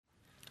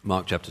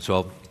Mark chapter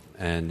 12,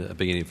 and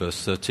beginning of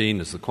verse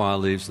 13, as the choir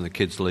leaves and the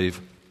kids leave,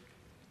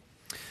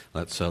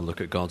 let's look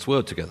at God's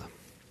word together.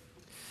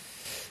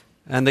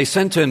 And they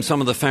sent to him some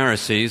of the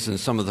Pharisees and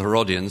some of the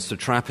Herodians to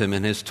trap him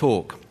in his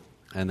talk.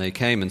 And they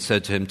came and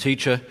said to him,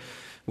 "Teacher,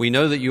 we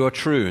know that you are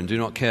true and do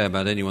not care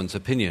about anyone's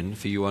opinion,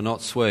 for you are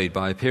not swayed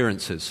by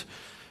appearances,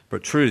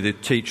 but truly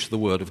teach the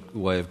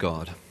way of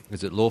God.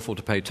 Is it lawful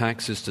to pay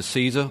taxes to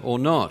Caesar or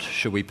not?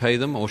 Should we pay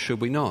them or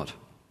should we not?"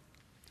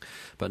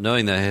 But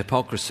knowing their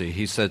hypocrisy,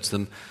 he said to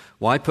them,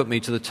 "Why put me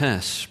to the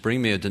test?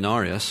 Bring me a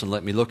denarius and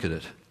let me look at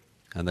it."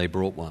 And they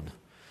brought one.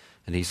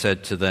 And he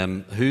said to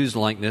them, "Whose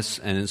likeness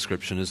and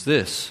inscription is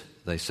this?"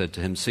 They said to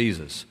him,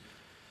 "Caesar's."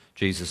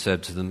 Jesus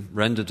said to them,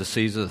 "Render to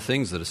Caesar the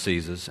things that are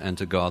Caesar's, and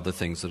to God the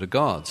things that are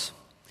God's."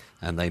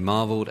 And they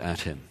marveled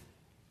at him.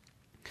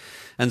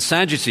 And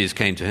Sadducees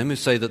came to him, who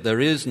say that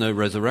there is no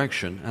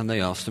resurrection, and they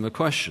asked him a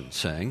question,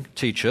 saying,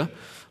 "Teacher,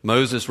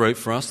 Moses wrote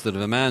for us that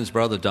if a man's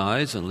brother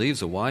dies and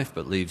leaves a wife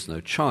but leaves no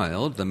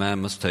child, the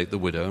man must take the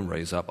widow and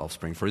raise up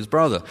offspring for his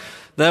brother.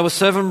 There were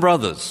 7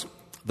 brothers.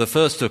 The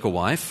first took a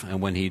wife, and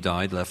when he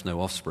died, left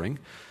no offspring.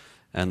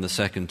 And the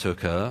second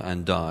took her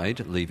and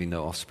died, leaving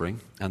no offspring.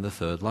 And the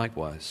third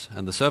likewise.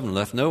 And the 7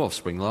 left no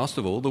offspring. Last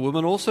of all, the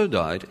woman also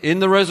died. In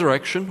the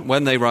resurrection,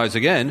 when they rise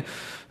again,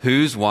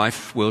 whose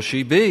wife will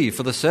she be?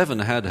 For the 7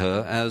 had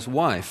her as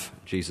wife."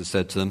 Jesus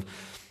said to them,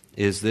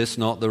 "Is this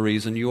not the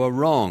reason you are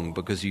wrong,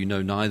 because you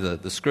know neither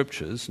the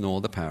Scriptures nor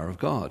the power of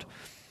God?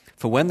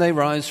 For when they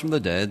rise from the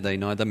dead, they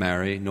neither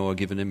marry nor are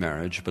given in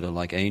marriage, but are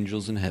like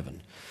angels in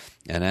heaven.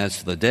 And as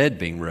for the dead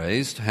being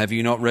raised, have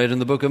you not read in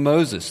the book of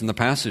Moses, in the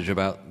passage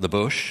about the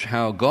bush,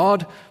 how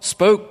God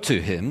spoke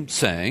to him,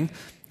 saying,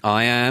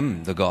 'I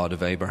am the God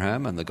of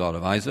Abraham and the God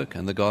of Isaac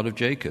and the God of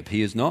Jacob.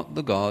 He is not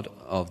the God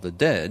of the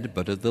dead,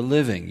 but of the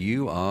living.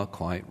 You are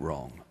quite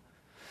wrong.'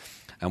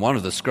 And one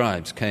of the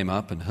scribes came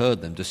up and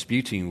heard them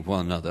disputing with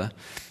one another,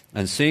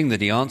 and seeing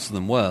that he answered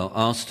them well,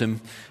 asked him,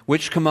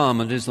 'Which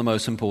commandment is the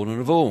most important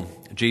of all?'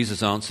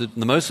 Jesus answered,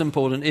 'The most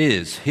important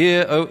is,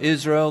 Hear, O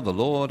Israel, the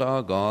Lord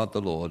our God,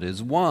 the Lord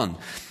is one.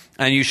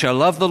 And you shall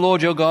love the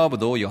Lord your God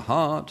with all your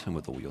heart, and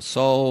with all your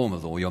soul, and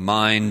with all your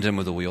mind, and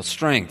with all your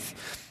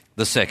strength.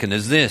 The second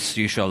is this,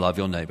 you shall love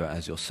your neighbor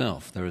as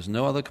yourself. There is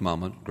no other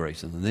commandment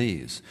greater than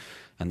these.'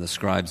 And the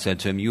scribe said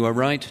to him, 'You are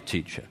right,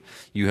 teacher.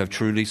 You have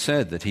truly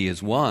said that he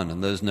is one,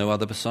 and there is no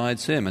other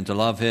besides him, and to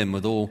love him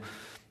with all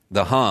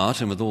the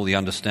heart and with all the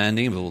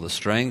understanding, with all the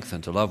strength,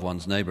 and to love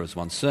one's neighbor as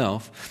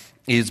oneself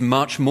is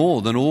much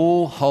more than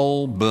all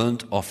whole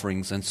burnt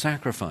offerings and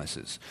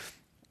sacrifices.'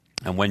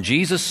 And when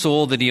Jesus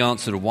saw that he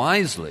answered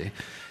wisely,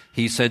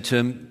 he said to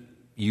him,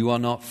 'You are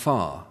not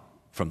far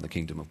from the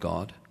kingdom of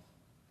God.'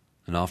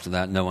 And after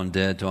that, no one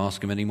dared to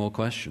ask him any more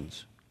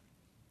questions.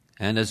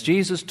 And as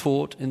Jesus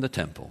taught in the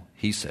temple,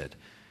 he said,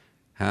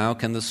 'How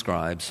can the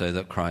scribes say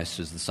that Christ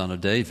is the son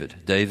of David?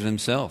 David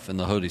himself in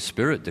the Holy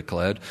Spirit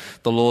declared,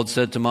 "The Lord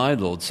said to my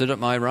Lord, sit at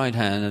my right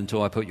hand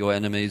until I put your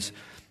enemies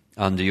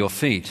under your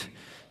feet."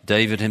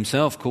 David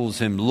himself calls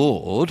him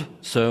Lord,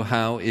 so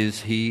how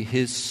is he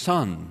his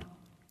son?'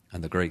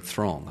 And the great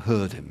throng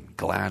heard him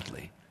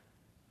gladly.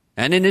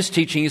 And in his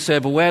teaching he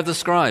said, 'Beware of the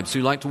scribes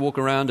who like to walk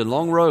around in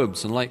long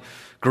robes and like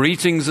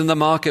greetings in the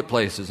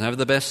marketplaces and have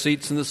the best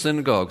seats in the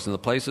synagogues and the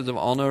places of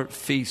honor at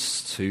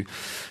feasts, who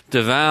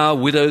devour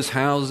widows'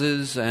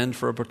 houses and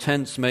for a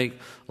pretense make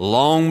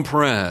long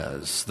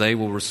prayers. They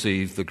will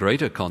receive the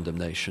greater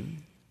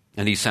condemnation.'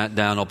 And he sat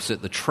down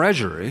opposite the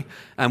treasury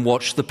and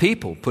watched the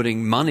people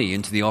putting money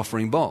into the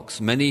offering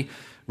box. Many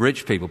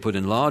rich people put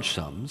in large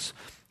sums,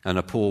 and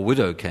a poor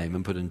widow came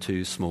and put in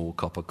 2 small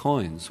copper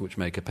coins, which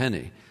make a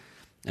penny.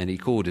 And he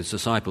called his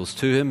disciples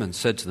to him and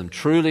said to them,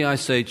 'Truly I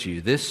say to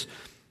you, this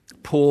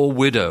poor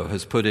widow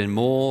has put in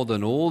more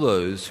than all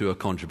those who are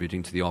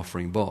contributing to the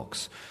offering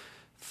box.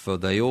 For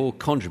they all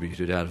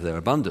contributed out of their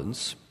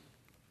abundance,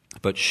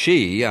 but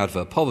she, out of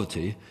her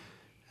poverty,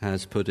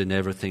 has put in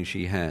everything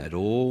she had,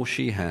 all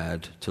she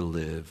had to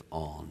live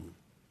on.'"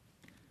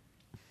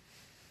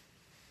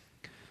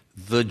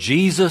 The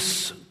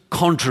Jesus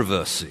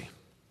controversy.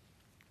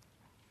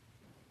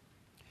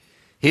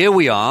 Here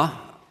we are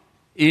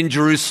in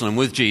Jerusalem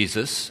with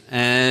Jesus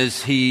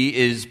as he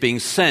is being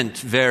sent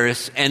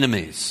various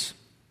enemies.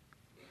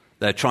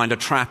 They're trying to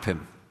trap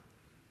him.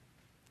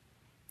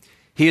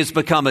 He has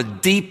become a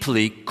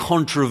deeply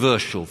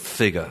controversial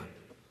figure.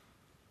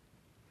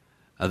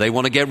 They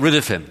want to get rid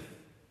of him.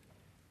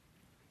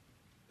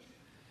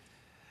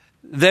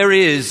 There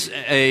is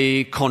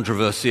a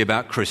controversy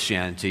about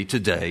Christianity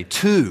today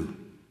too.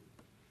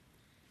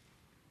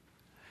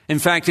 In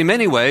fact, in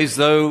many ways,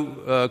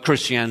 though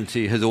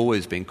Christianity has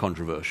always been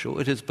controversial,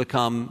 it has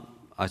become,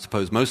 I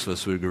suppose most of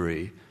us would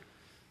agree,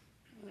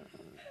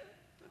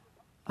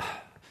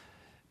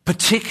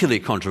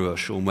 particularly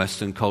controversial in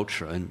Western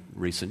culture in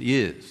recent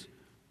years.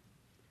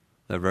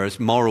 There are various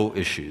moral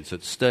issues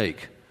at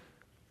stake,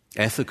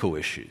 ethical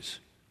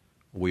issues.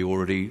 We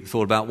already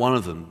thought about one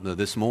of them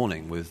this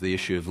morning with the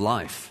issue of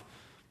life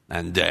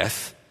and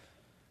death,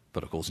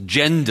 but of course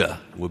gender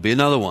would be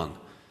another one.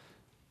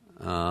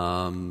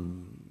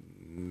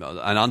 And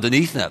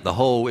underneath that, the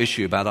whole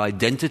issue about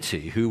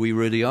identity, who we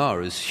really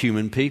are as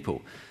human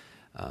people.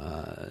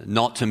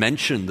 Not to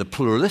mention the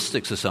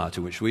pluralistic society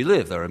in which we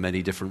live. There are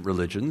many different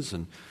religions.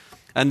 And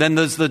then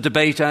there's the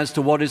debate as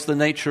to what is the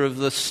nature of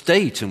the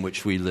state in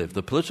which we live,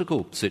 the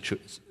political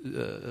situation.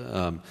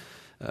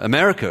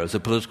 America as a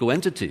political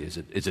entity.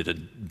 Is it a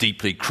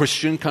deeply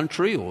Christian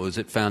country, or is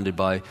it founded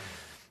by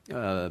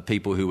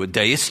people who are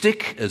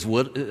deistic as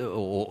well,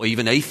 or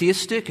even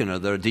atheistic, and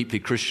there are deeply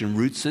Christian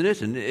roots in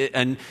it?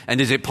 And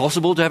is it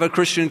possible to have a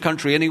Christian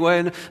country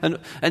anyway?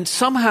 And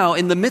somehow,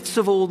 in the midst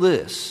of all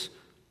this,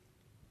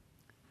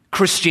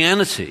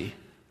 Christianity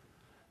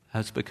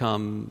has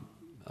become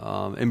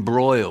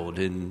embroiled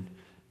in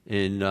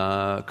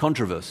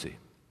controversy.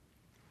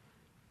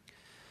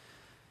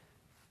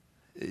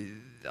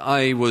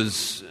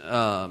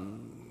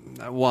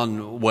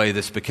 One way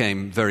this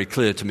became very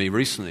clear to me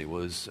recently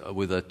was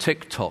with a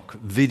TikTok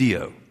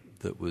video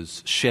that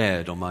was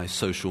shared on my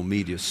social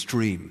media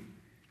stream.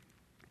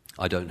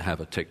 I don't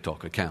have a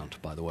TikTok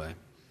account, by the way.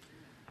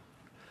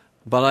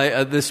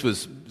 But this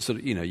was sort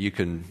of, you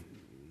can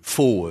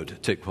forward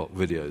TikTok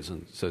videos,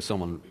 and so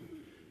someone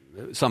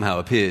somehow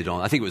appeared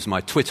on, I think it was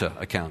my Twitter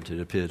account it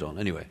appeared on.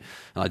 Anyway,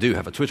 I do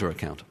have a Twitter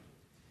account.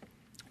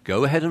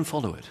 Go ahead and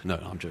follow it. No,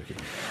 I'm joking.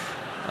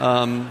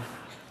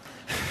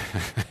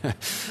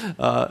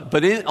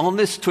 But on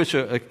this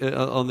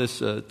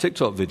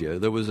TikTok video,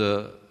 there was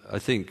I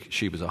think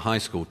she was a high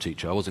school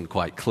teacher. I wasn't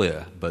quite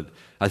clear, but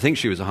I think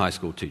she was a high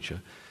school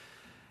teacher.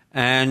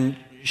 And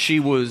she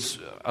was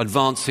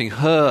advancing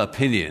her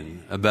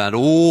opinion about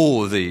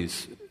all of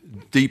these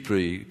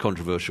deeply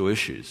controversial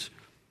issues.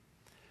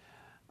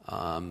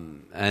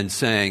 And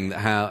saying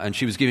and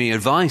she was giving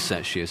advice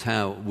actually as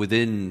how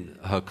within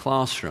her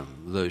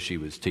classroom, though she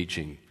was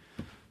teaching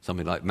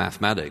something like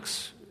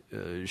mathematics,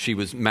 she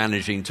was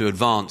managing to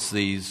advance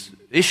these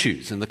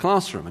issues in the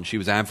classroom, and she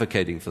was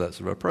advocating for that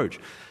sort of approach.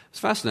 It's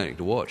fascinating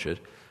to watch it,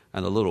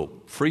 and a little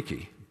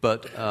freaky.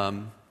 But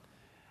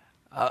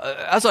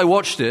as I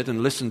watched it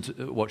and listened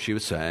to what she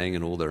was saying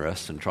and all the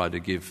rest, and tried to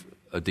give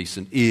a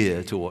decent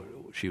ear to what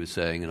she was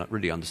saying and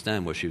really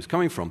understand where she was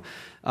coming from,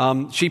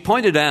 she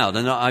pointed out,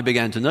 and I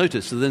began to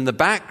notice, that in the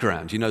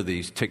background,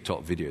 these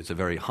TikTok videos are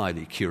very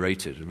highly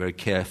curated and very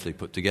carefully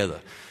put together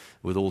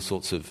with all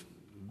sorts of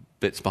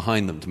bits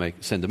behind them to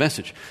send a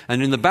message.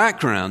 And in the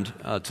background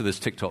to this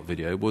TikTok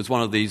video was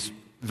one of these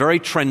very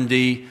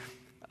trendy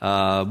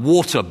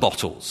water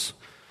bottles.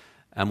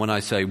 And when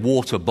I say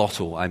water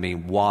bottle, I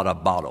mean water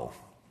bottle.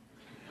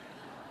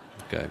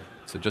 Okay.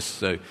 So just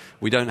so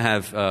we don't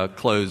have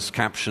closed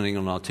captioning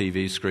on our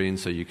TV screen,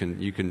 so you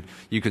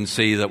can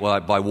see that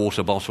by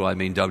water bottle I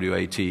mean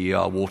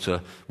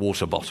WATER,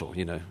 water bottle.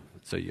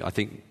 So I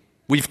think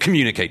we've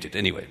communicated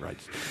anyway, right?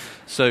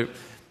 So,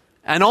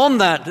 and on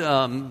that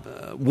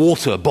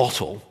water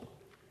bottle,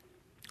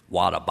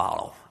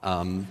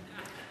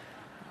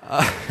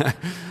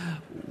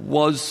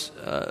 was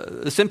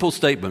a simple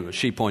statement that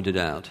she pointed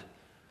out: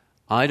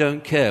 "I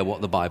don't care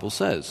what the Bible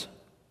says."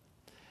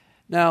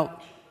 Now,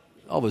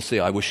 obviously,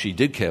 I wish she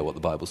did care what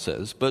the Bible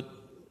says, but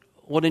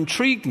what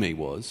intrigued me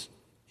was,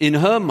 in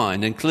her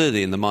mind, and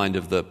clearly in the mind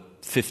of the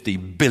 50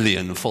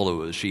 billion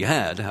followers she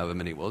had, however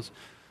many it was,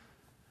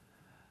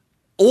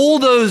 all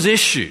those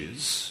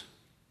issues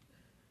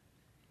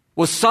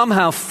were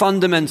somehow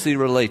fundamentally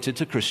related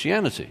to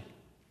Christianity,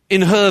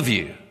 in her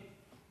view. I'm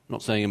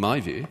not saying in my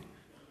view.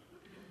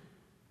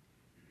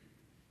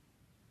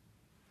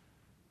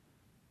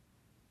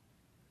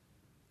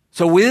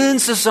 So within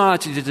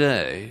society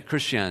today,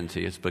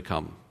 Christianity has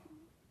become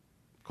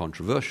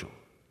controversial.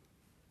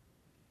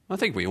 I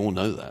think we all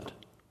know that.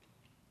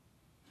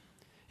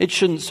 It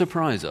shouldn't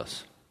surprise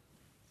us.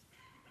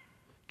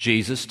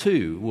 Jesus,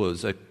 too,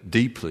 was a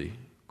deeply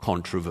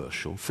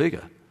controversial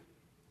figure.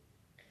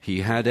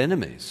 He had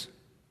enemies.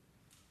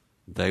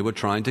 They were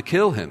trying to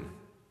kill him.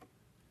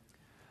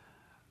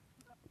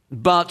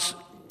 But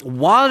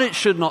while it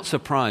should not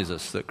surprise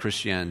us that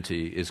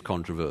Christianity is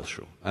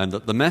controversial and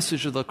that the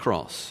message of the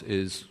cross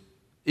is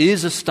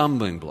a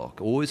stumbling block,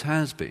 always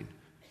has been,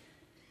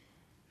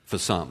 for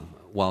some,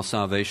 while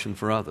salvation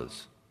for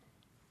others,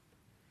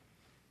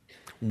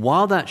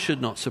 while that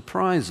should not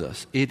surprise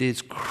us, it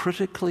is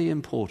critically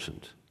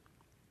important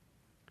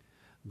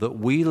that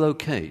we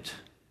locate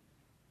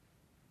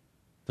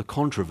the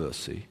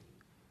controversy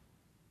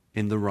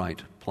in the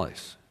right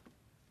place.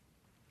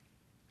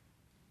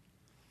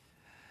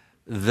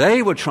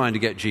 They were trying to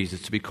get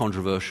Jesus to be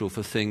controversial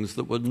for things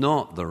that were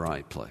not the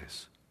right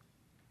place.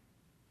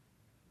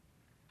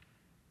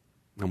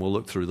 And we'll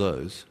look through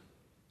those.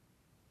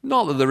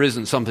 Not that there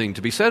isn't something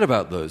to be said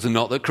about those, and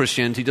not that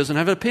Christianity doesn't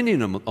have an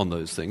opinion on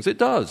those things. It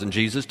does, and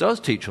Jesus does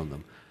teach on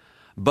them.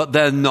 But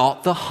they're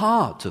not the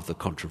heart of the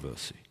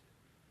controversy.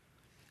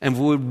 And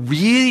if we're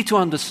really to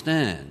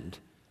understand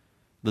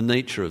the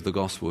nature of the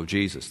gospel of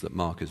Jesus that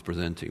Mark is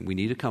presenting, we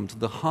need to come to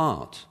the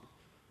heart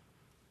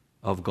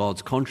of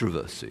God's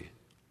controversy,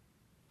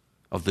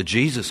 of the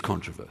Jesus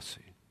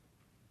controversy.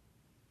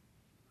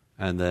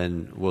 And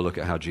then we'll look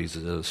at how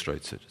Jesus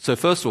illustrates it. So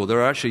first of all, there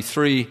are actually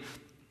three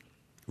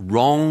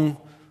wrong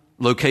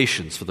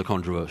locations for the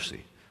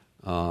controversy.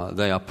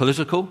 They are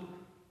political,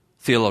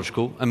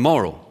 theological, and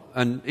moral.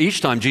 And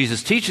each time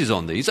Jesus teaches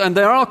on these, and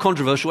there are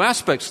controversial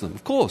aspects to them,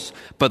 of course,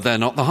 but they're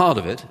not the heart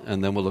of it.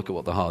 And then we'll look at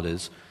what the heart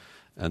is,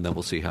 and then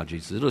we'll see how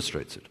Jesus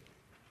illustrates it.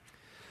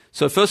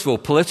 So first of all,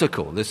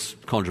 political, this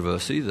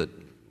controversy that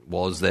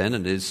was then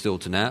and is still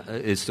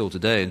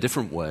today in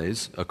different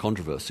ways a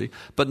controversy,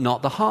 but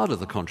not the heart of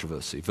the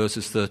controversy.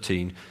 Verses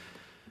 13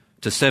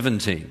 to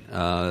 17,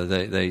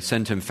 they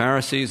sent him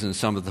Pharisees and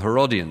some of the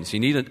Herodians. You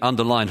need to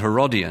underline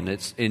Herodian.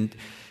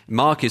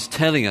 Mark is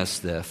telling us,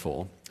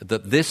 therefore,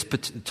 that this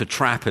to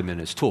trap him in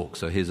his talk.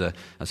 So here's as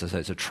I say,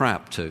 it's a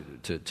trap to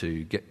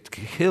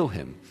kill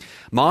him.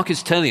 Mark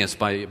is telling us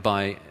by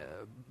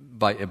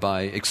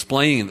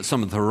explaining that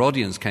some of the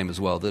Herodians came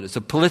as well, that it's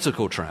a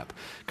political trap,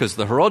 because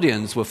the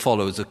Herodians were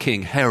followers of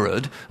King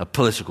Herod, a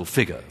political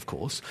figure, of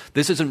course.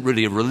 This isn't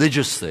really a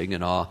religious thing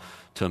in our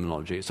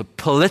terminology. It's a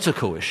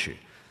political issue.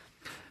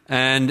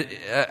 And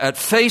at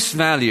face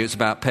value, it's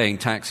about paying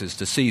taxes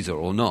to Caesar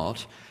or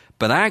not,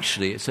 but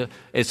actually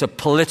it's a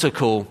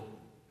political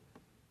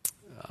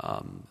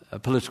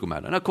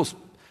matter. And of course,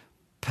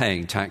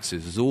 paying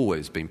taxes has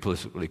always been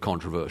politically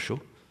controversial.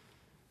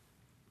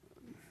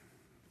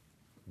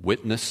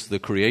 Witness the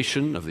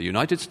creation of the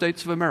United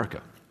States of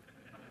America.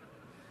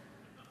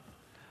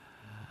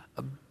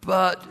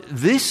 But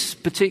this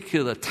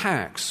particular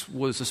tax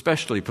was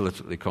especially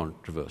politically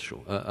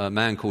controversial. A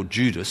man called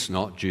Judas,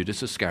 not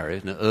Judas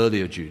Iscariot, an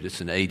earlier Judas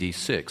in AD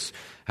 6,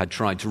 had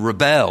tried to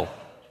rebel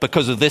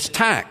because of this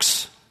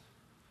tax.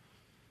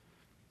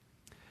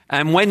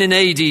 And when in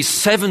AD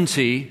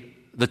 70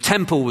 the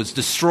temple was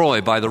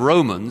destroyed by the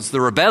Romans,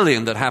 the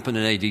rebellion that happened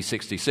in AD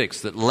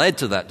 66 that led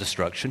to that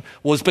destruction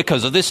was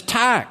because of this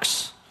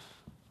tax.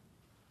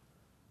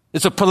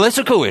 It's a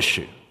political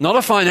issue, not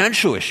a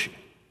financial issue.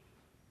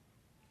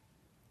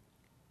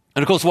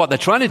 And of course what they're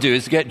trying to do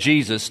is get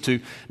Jesus to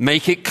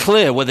make it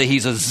clear whether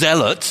he's a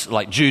zealot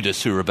like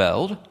Judas who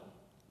rebelled,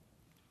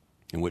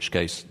 in which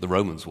case the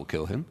Romans will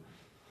kill him,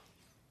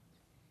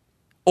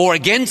 or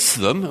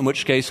against them, in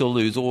which case he'll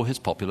lose all his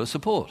popular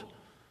support.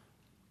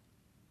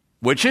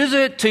 Which is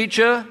it,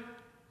 teacher?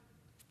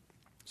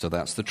 So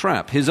that's the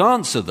trap. His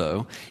answer,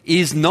 though,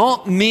 is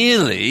not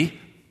merely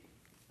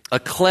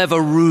a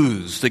clever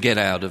ruse to get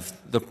out of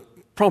the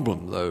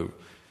problem, though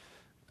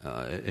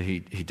he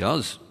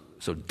does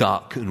sort of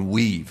duck and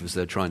weave as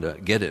they're trying to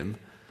get him.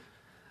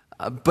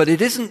 But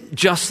it isn't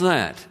just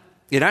that.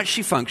 It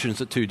actually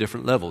functions at two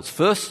different levels.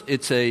 First,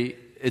 it's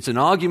an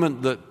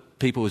argument that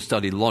people who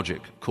study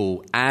logic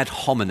call ad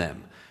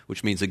hominem,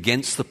 which means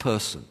against the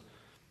person.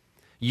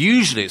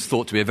 Usually it's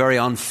thought to be a very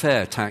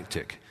unfair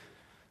tactic.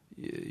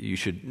 You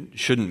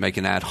shouldn't make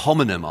an ad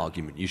hominem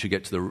argument. You should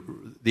get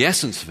to the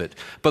essence of it.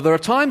 But there are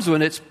times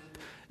when it's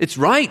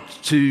right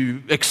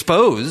to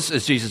expose,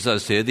 as Jesus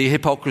does here, the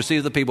hypocrisy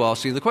of the people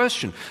asking the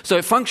question. So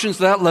it functions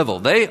at that level.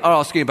 They are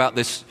asking about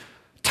this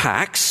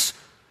tax,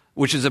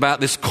 which is about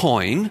this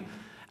coin,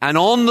 and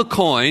on the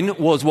coin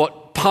was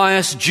what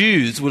pious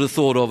Jews would have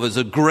thought of as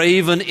a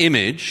graven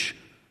image,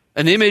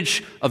 an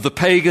image of the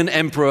pagan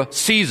emperor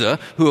Caesar,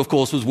 who of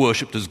course was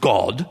worshipped as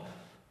God.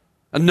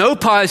 And no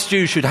pious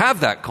Jew should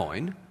have that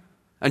coin.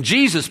 And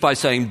Jesus, by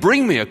saying,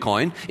 "Bring me a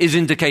coin," is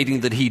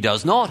indicating that he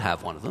does not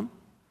have one of them.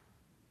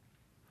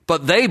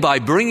 But they, by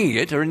bringing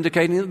it, are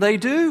indicating that they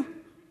do.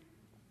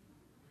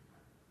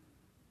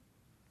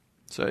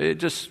 So it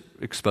just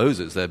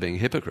exposes their being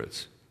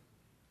hypocrites.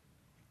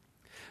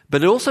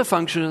 But it also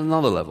functions at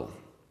another level.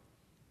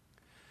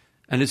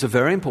 And it's a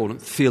very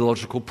important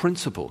theological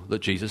principle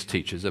that Jesus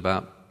teaches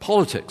about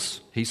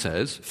politics. He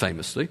says,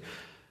 famously,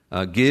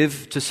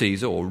 give to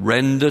Caesar, or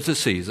render to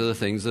Caesar the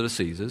things that are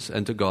Caesar's,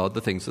 and to God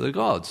the things that are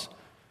God's.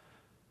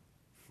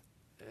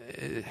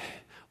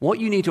 What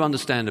you need to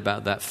understand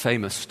about that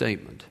famous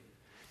statement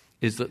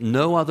is that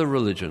no other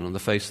religion on the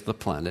face of the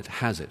planet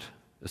has it,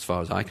 as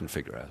far as I can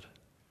figure out.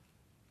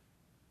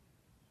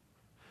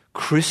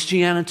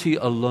 Christianity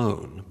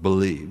alone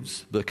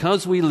believes,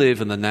 because we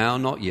live in the now,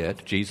 not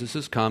yet, Jesus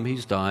has come,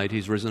 he's died,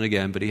 he's risen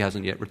again, but he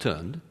hasn't yet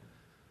returned.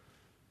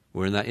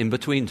 We're in that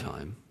in-between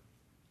time.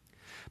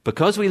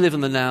 Because we live in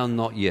the now,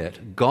 not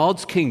yet,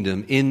 God's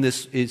kingdom in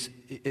this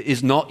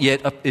is not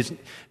yet.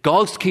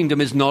 God's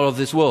kingdom is not of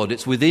this world.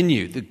 It's within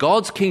you.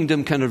 God's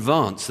kingdom can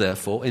advance,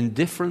 therefore, in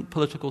different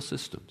political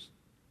systems.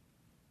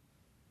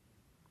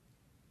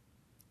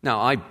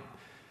 Now,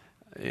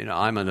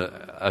 I'm an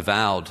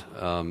avowed.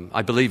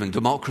 I believe in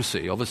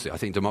democracy. Obviously, I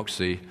think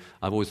democracy.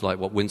 I've always liked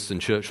what Winston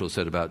Churchill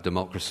said about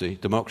democracy.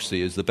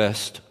 Democracy is the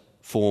best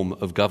form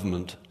of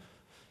government.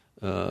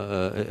 He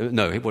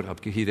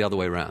the other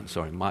way around.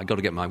 Sorry, I've got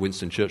to get my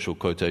Winston Churchill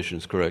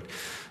quotations correct.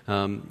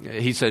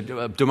 He said,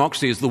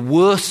 democracy is the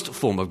worst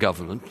form of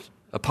government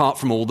apart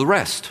from all the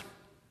rest.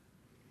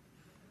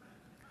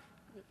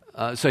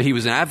 So he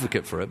was an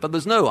advocate for it, but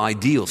there's no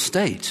ideal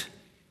state.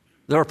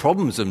 There are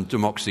problems in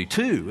democracy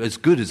too. As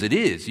good as it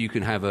is, you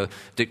can have a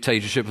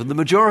dictatorship of the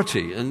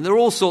majority, and there are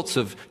all sorts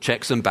of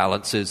checks and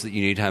balances that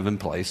you need to have in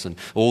place, and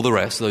all the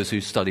rest, those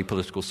who study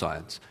political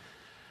science.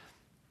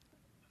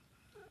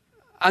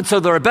 And so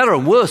there are better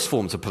and worse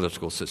forms of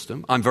political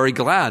system. I'm very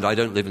glad I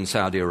don't live in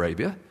Saudi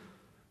Arabia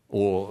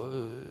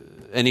or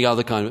any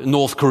other kind of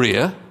North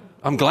Korea.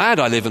 I'm glad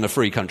I live in a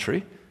free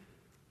country.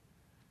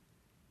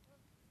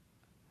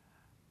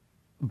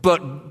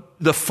 But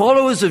the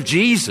followers of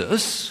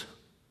Jesus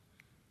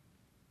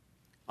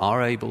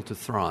are able to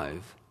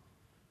thrive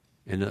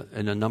in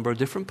a number of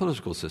different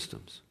political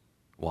systems.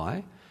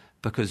 Why?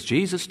 Because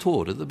Jesus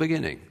taught at the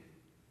beginning,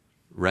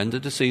 render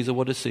to Caesar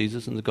what is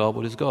Caesar's and to God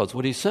what is God's.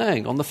 What he's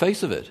saying, on the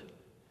face of it,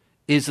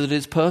 is that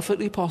it's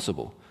perfectly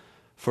possible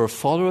for a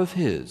follower of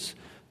his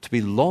to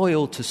be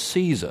loyal to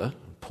Caesar.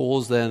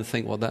 Pause there and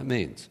think what that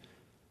means.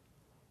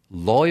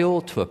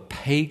 Loyal to a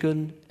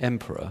pagan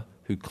emperor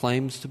who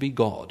claims to be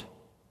God,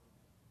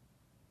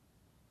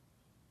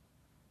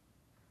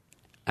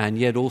 and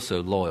yet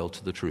also loyal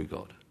to the true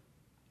God.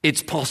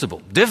 It's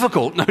possible.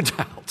 Difficult, no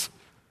doubt,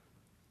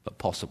 but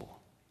possible.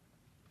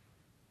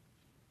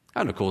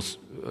 And of course,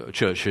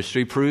 church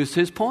history proves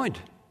his point.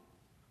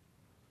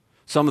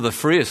 Some of the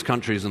freest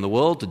countries in the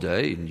world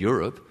today, in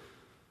Europe,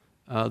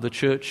 the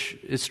church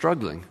is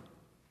struggling.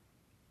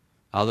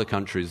 Other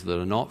countries that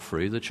are not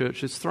free, the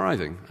church is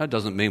thriving. That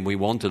doesn't mean we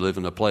want to live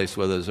in a place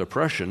where there's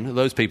oppression.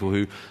 Those people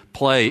who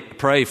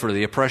pray for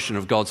the oppression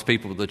of God's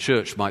people that the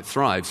church might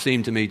thrive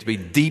seem to me to be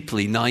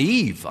deeply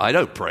naive. I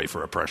don't pray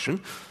for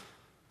oppression.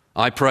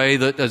 I pray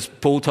that, as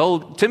Paul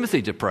told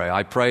Timothy to pray,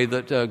 I pray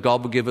that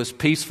God will give us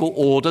peaceful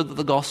order that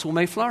the gospel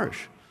may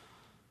flourish.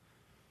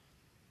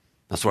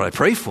 That's what I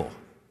pray for.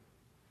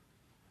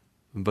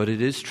 But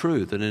it is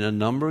true that in a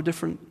number of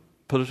different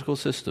political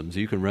systems,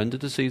 you can render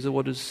to Caesar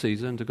what is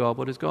Caesar and to God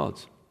what is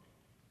God's.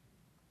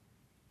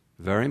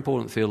 Very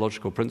important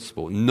theological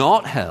principle.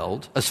 Not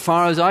held, as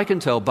far as I can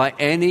tell, by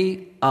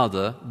any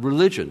other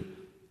religion,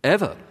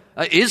 ever.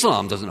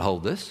 Islam doesn't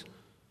hold this.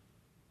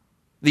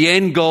 The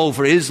end goal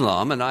for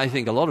Islam, and I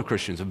think a lot of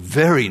Christians are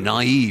very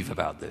naive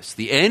about this,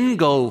 the end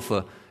goal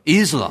for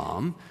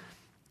Islam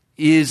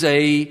is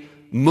a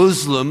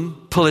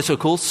Muslim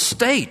political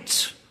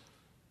state.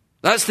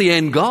 That's the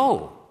end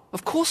goal.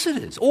 Of course it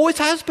is. Always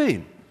has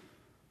been.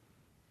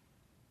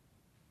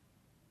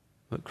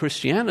 But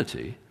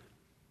Christianity,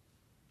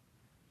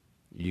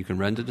 you can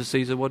render to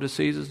Caesar what is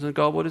Caesar's and to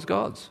God what is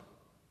God's.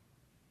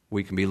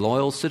 We can be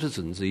loyal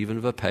citizens even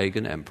of a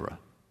pagan emperor.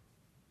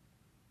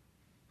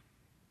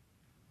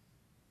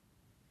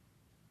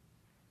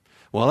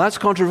 Well, that's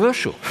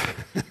controversial.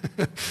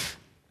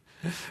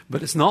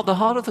 But it's not the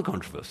heart of the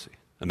controversy,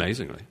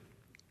 amazingly.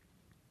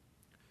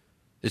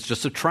 It's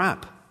just a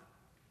trap.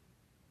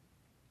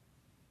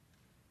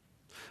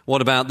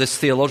 What about this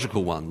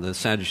theological one? The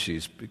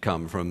Sadducees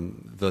come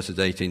from verses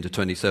 18 to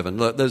 27.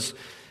 Look, the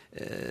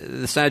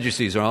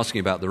Sadducees are asking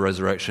about the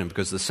resurrection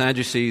because the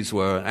Sadducees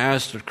were an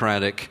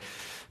aristocratic,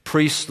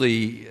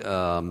 priestly,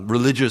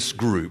 religious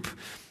group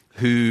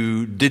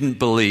who didn't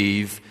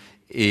believe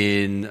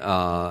in,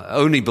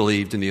 only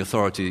believed in the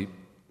authority,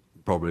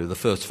 probably, of the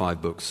first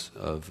 5 books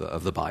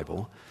of the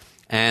Bible.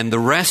 And the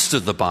rest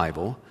of the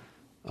Bible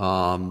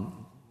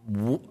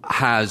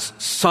has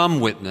some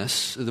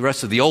witness, the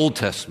rest of the Old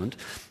Testament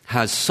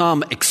has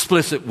some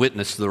explicit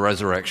witness to the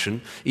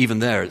resurrection. Even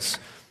there it's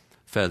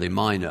fairly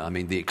minor. I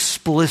mean, the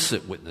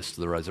explicit witness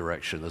to the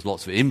resurrection, there's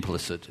lots of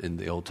implicit in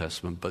the Old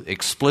Testament, but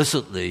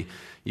explicitly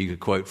you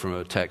could quote from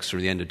a text from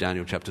the end of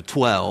Daniel chapter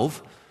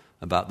 12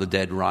 about the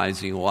dead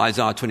rising, or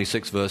Isaiah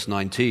 26 verse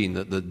 19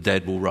 that the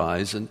dead will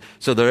rise. And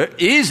so there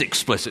is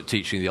explicit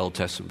teaching in the Old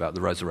Testament about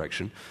the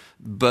resurrection.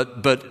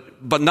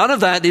 But none of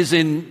that is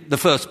in the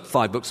first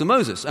 5 books of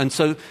Moses. And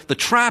so the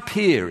trap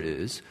here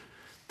is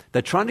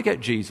they're trying to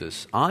get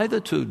Jesus either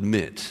to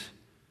admit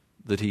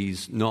that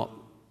he's not,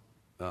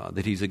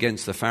 that he's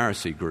against the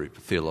Pharisee group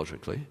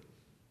theologically,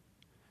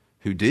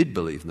 who did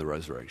believe in the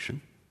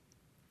resurrection,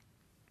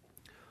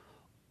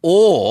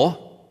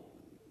 or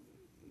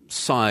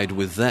side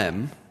with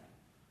them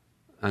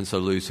and so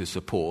lose his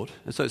support.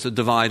 And so it's a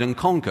divide and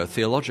conquer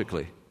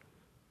theologically.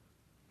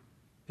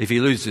 If he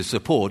loses his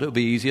support, it'll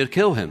be easier to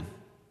kill him.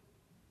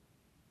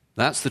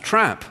 That's the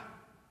trap.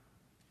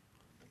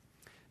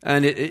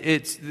 And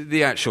it's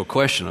the actual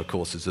question, of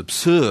course, is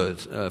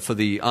absurd. For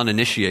the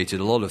uninitiated,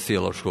 a lot of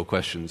theological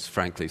questions,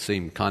 frankly,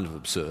 seem kind of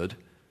absurd.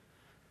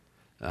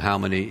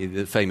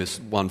 The famous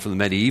one from the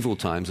medieval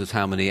times is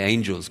how many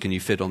angels can you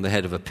fit on the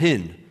head of a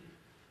pin?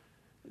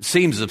 It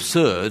seems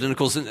absurd, and of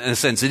course, in a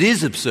sense, it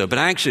is absurd, but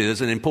actually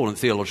there's an important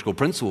theological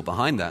principle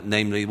behind that,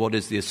 namely, what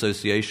is the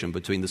association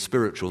between the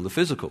spiritual and the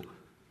physical?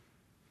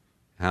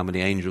 How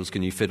many angels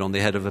can you fit on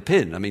the head of a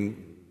pin? I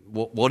mean,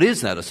 what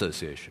is that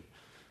association?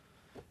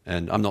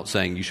 And I'm not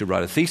saying you should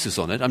write a thesis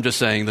on it. I'm just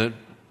saying that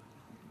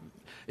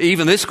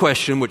even this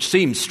question, which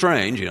seems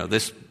strange,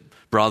 this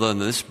brother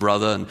and this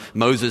brother, and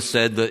Moses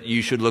said that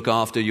you should look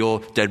after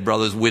your dead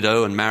brother's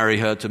widow and marry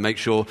her to make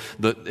sure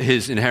that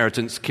his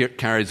inheritance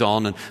carries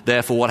on, and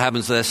therefore what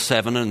happens to there's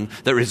 7 and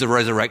there is a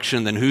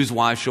resurrection, then whose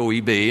wife shall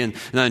we be? And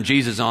then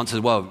Jesus answers,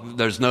 well,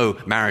 there's no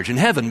marriage in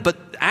heaven. But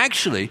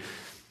actually,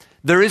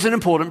 there is an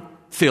important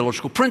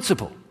theological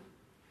principle.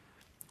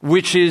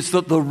 which is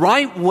that the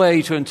right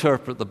way to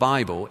interpret the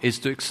Bible is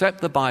to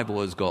accept the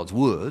Bible as God's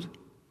word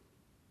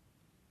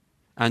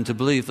and to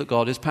believe that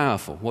God is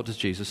powerful. What does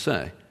Jesus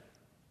say?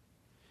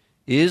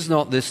 Is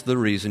not this the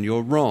reason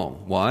you're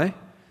wrong? Why?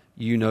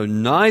 You know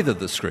neither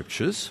the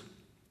Scriptures.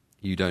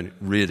 You don't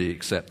really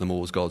accept them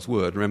all as God's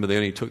word. Remember, they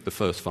only took the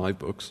first 5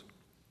 books.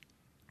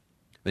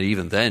 But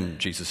even then,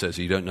 Jesus says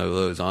you don't know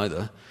those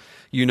either.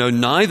 You know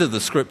neither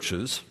the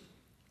Scriptures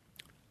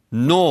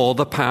nor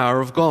the power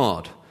of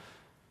God.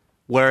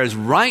 Whereas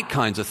right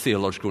kinds of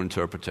theological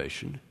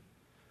interpretation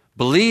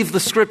believe the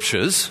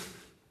Scriptures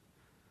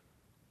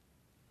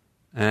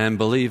and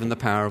believe in the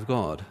power of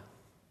God.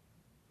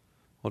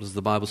 What does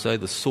the Bible say?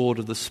 The sword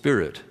of the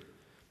Spirit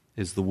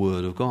is the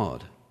word of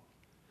God.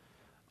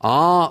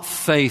 Our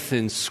faith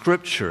in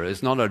Scripture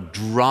is not a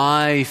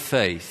dry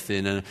faith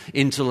in an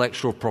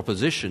intellectual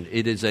proposition.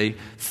 It is a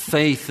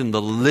faith in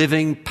the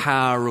living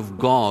power of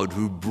God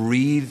who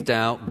breathed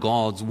out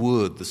God's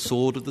word. The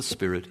sword of the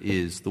Spirit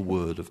is the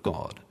word of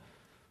God.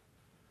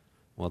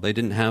 Well, they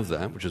didn't have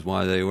that, which is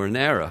why they were in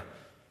error.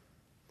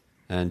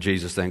 And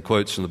Jesus then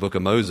quotes from the book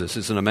of Moses.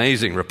 It's an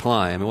amazing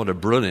reply. I mean, what a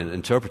brilliant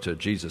interpreter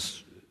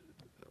Jesus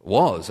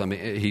was. I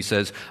mean, he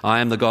says, I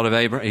am the God of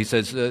Abraham. He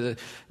says, you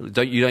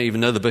don't even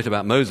know the bit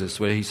about Moses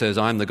where he says,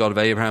 I am the God of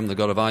Abraham, the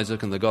God of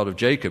Isaac, and the God of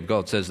Jacob.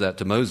 God says that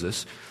to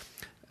Moses.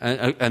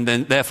 And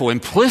then, therefore,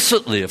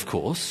 implicitly, of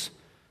course,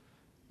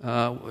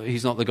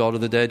 he's not the God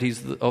of the dead,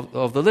 he's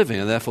of the living,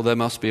 and therefore there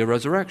must be a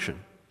resurrection.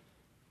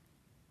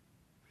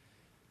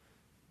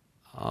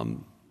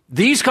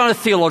 These kind of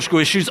theological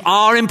issues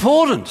are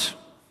important,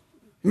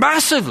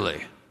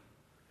 massively.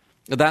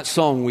 That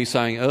song we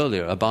sang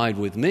earlier, Abide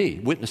With Me,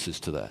 witnesses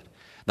to that.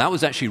 That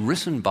was actually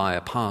written by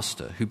a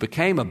pastor who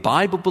became a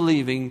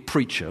Bible-believing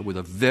preacher with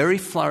a very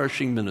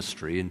flourishing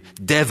ministry in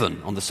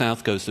Devon on the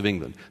south coast of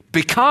England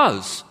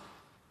because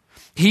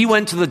he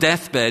went to the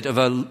deathbed of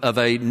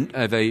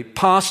a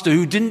pastor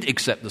who didn't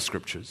accept the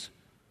Scriptures,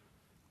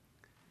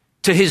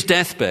 to his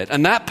deathbed.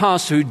 And that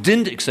pastor who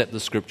didn't accept the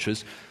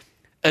Scriptures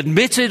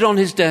admitted on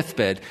his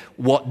deathbed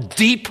what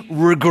deep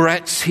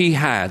regrets he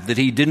had that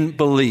he didn't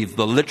believe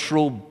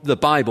the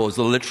Bible is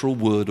the literal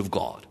word of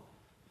God.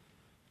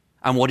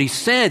 And what he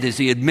said is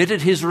he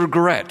admitted his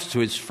regret to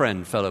his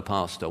friend, fellow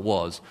pastor,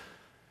 was,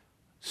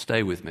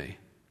 stay with me,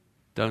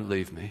 don't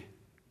leave me,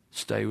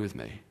 stay with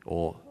me,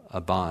 or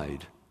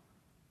abide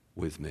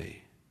with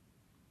me.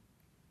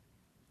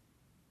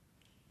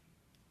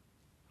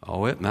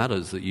 Oh, it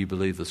matters that you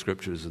believe the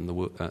Scriptures and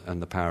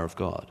the power of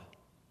God.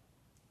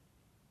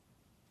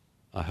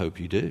 I hope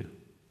you do.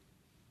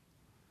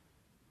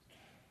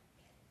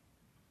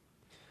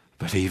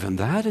 But even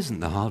that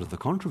isn't the heart of the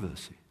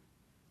controversy,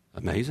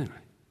 amazingly.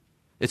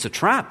 It's a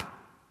trap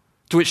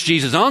to which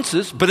Jesus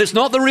answers, but it's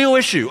not the real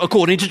issue,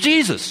 according to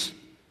Jesus.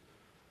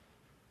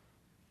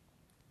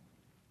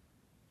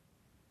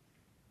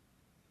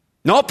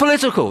 Not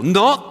political,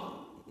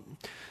 not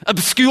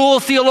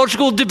obscure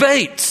theological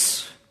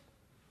debates.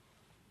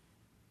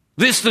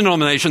 This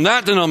denomination,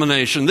 that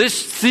denomination,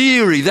 this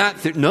theory, that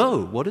theory.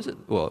 No, what is it?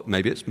 Well,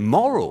 maybe it's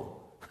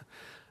moral.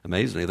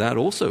 Amazingly, that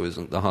also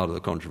isn't the heart of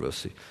the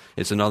controversy.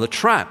 It's another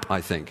trap,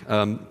 I think.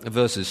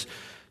 Verses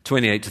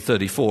 28 to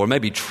 34, or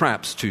maybe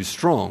trap's too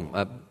strong,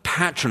 a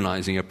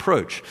patronizing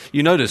approach.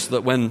 You notice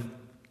that when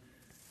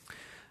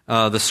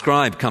the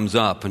scribe comes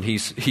up, and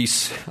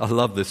he's I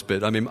love this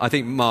bit. I mean, I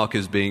think Mark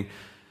is being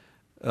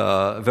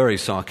very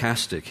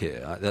sarcastic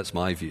here. That's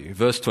my view.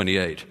 Verse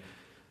 28.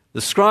 The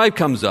scribe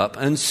comes up,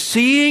 and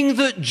seeing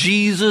that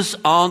Jesus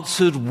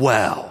answered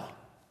well.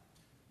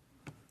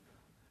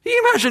 Can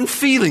you imagine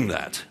feeling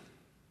that?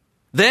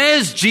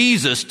 There's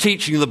Jesus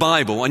teaching the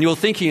Bible, and you're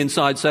thinking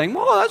inside saying,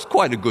 well, that's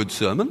quite a good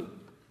sermon.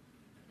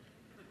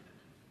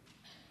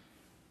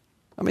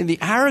 I mean, the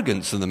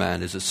arrogance of the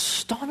man is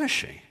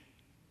astonishing.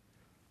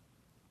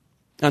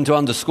 And to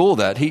underscore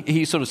that,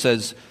 he sort of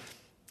says,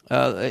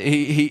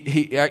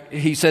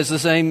 he says the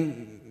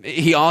same.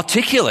 He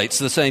articulates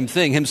the same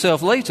thing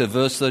himself later,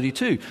 verse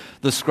 32.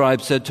 The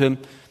scribe said to him,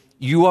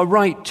 you are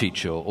right,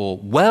 teacher, or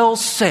well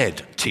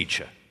said,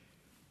 teacher.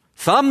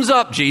 Thumbs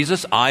up,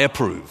 Jesus, I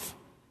approve.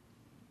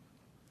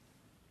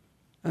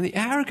 And the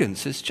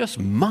arrogance is just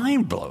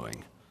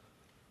mind-blowing.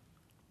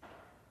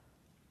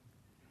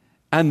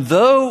 And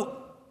though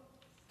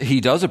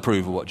he does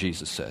approve of what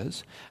Jesus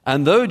says,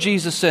 and though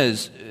Jesus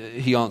says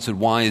he answered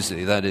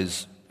wisely, that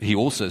is, he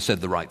also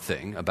said the right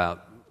thing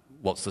about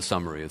what's the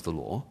summary of the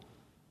law,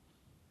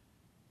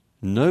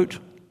 note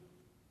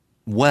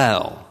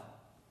well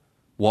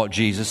what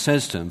Jesus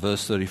says to him,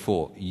 verse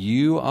 34.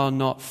 You are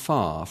not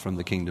far from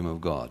the kingdom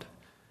of God.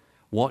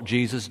 What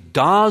Jesus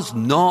does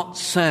not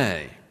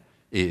say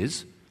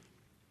is,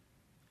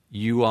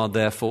 you are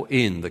therefore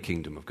in the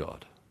kingdom of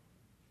God.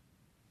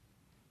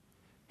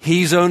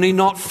 He's only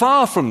not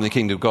far from the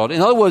kingdom of God.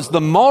 In other words, the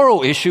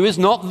moral issue is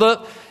not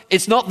that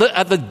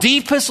at the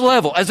deepest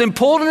level, as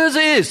important as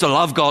it is to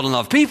love God and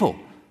love people.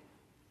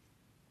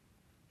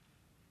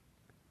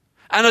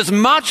 And as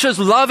much as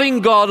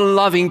loving God and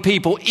loving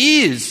people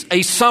is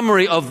a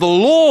summary of the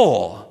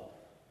law,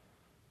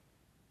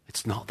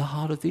 It's not the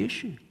heart of the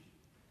issue.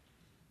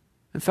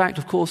 In fact,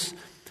 of course,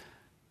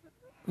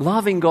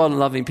 loving God and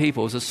loving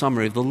people is a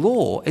summary of the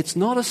law. It's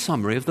not a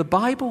summary of the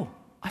Bible.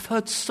 I've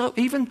heard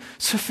even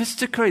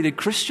sophisticated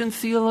Christian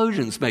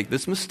theologians make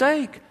this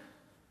mistake.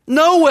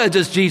 Nowhere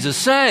does Jesus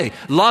say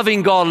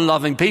loving God and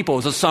loving people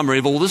is a summary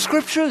of all the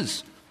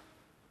Scriptures.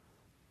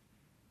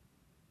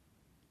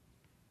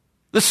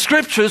 The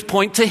Scriptures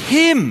point to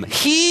Him.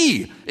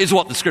 He is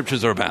what the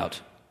Scriptures are about.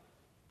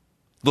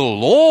 The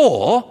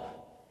law,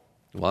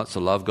 well, it's to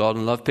love God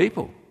and love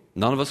people.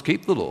 None of us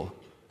keep the law.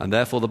 And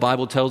therefore the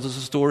Bible tells us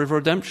a story of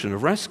redemption,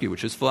 of rescue,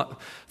 which is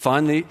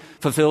finally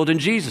fulfilled in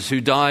Jesus,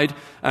 who died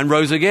and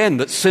rose again,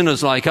 that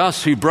sinners like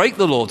us who break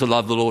the law to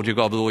love the Lord your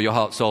God with all your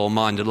heart, soul, and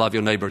mind, and love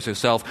your neighbor as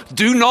yourself,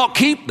 do not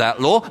keep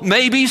that law,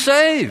 may be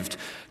saved.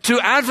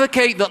 To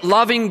advocate that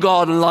loving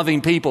God and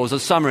loving people is a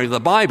summary of the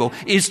Bible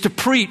is to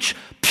preach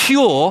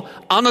pure,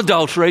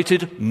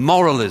 unadulterated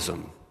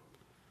moralism.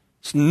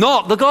 It's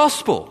not the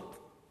gospel.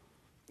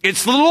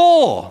 It's the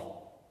law.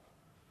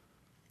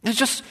 It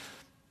just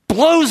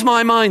blows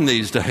my mind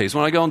these days.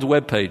 When I go onto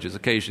web pages,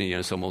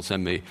 occasionally, someone will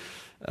send me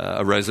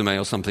a resume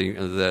or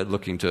something. They're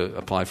looking to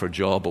apply for a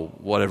job or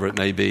whatever it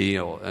may be,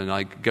 and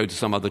I go to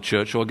some other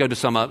church or I go to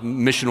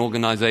some mission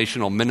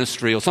organization or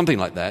ministry or something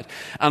like that,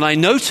 and I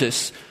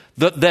notice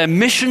that their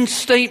mission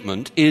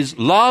statement is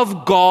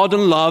love God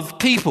and love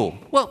people.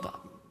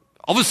 Well,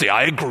 obviously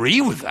I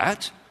agree with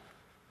that.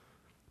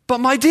 But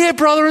my dear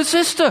brother and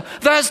sister,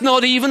 that's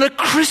not even a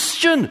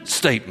Christian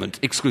statement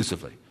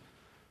exclusively.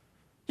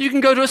 You can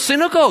go to a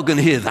synagogue and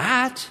hear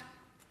that.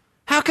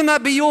 How can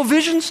that be your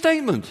vision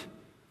statement?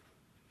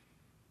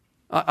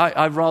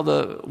 I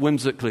rather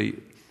whimsically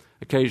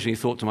occasionally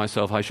thought to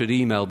myself I should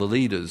email the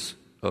leaders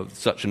of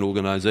such an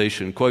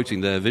organization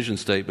quoting their vision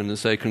statement and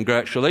say,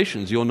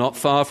 congratulations, you're not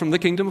far from the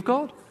kingdom of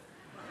God.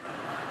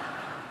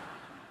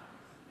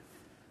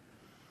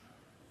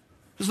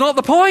 It's not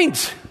the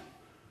point.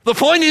 The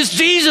point is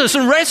Jesus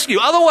and rescue.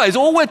 Otherwise,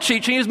 all we're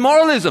teaching is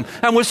moralism.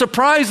 And we're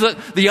surprised that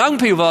the young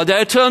people of our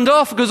day are turned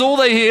off because all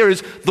they hear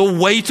is the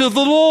weight of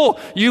the law.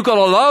 You've got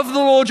to love the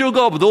Lord your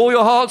God with all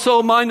your heart,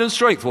 soul, mind, and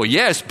strength. Well,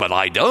 yes, but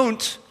I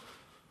don't.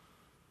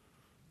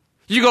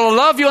 You've got to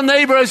love your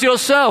neighbor as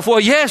yourself. Well,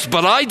 yes,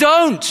 but I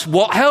don't.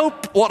 What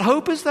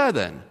hope is there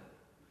then?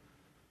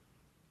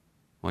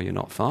 Well, you're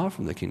not far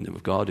from the kingdom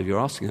of God if you're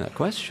asking that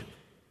question.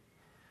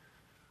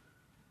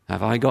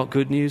 Have I got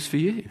good news for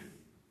you?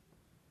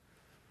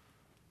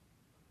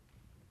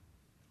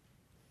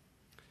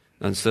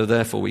 And so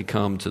therefore we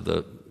come to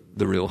the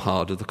real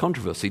heart of the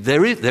controversy.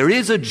 There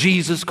is a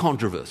Jesus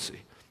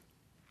controversy.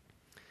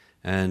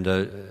 And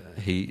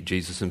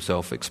Jesus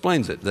himself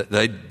explains it.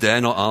 They dare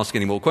not ask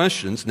any more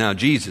questions. Now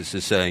Jesus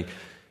is saying,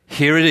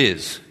 here it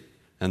is.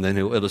 And then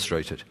he'll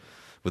illustrate it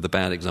with a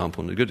bad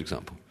example and a good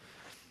example.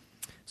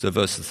 So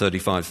verses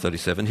 35,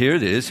 37, here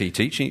it is. He's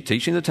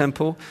teaching the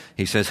temple.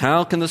 He says,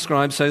 how can the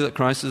scribe say that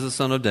Christ is the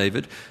son of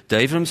David?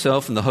 David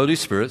himself and the Holy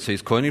Spirit. So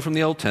he's quoting from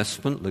the Old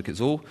Testament. Look,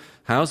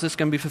 how's this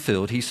going to be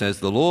fulfilled? He says,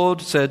 the Lord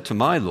said to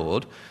my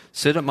Lord,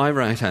 sit at my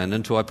right hand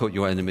until I put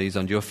your enemies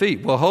under your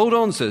feet. Well, hold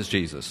on, says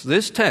Jesus.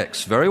 This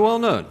text, very well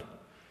known,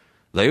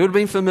 they would have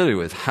been familiar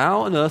with.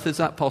 How on earth is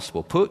that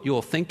possible? Put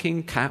your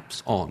thinking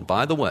caps on.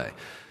 By the way,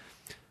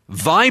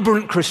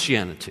 vibrant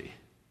Christianity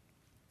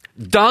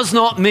does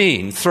not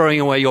mean throwing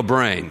away your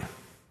brain.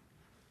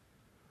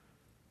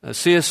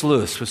 C.S.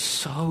 Lewis was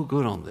so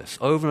good on this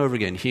over and over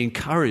again. He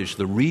encouraged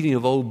the reading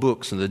of old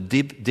books and the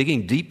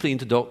digging deeply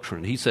into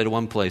doctrine. He said at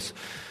one place,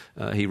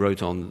 he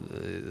wrote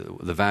on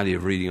the value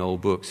of reading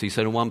old books. He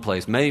said in one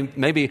place,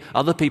 maybe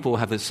other people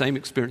have the same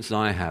experience as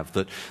I have,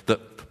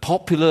 that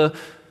popular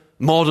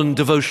modern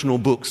devotional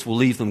books will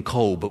leave them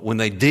cold, but when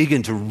they dig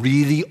into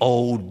really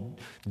old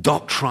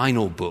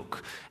doctrinal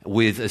book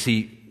with, as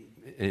he,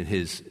 in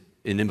his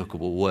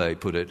inimicable way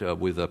put it,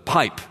 with a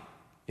pipe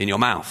in your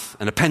mouth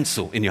and a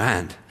pencil in your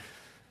hand,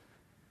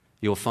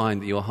 you'll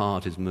find that your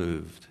heart is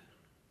moved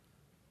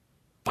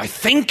by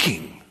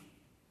thinking.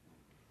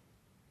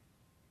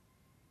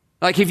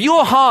 Like if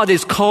your heart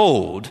is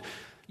cold,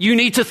 you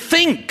need to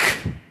think.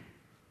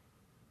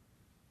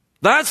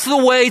 That's the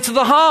way to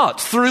the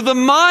heart, through the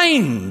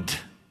mind.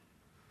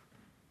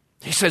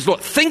 He says,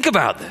 look, think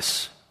about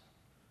this.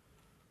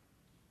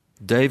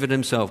 David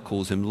himself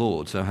calls him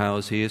Lord, so how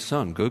is he his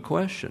son? Good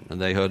question.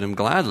 And they heard him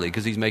gladly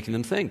because he's making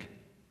them think.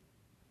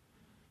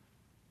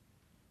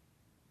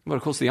 But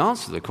of course the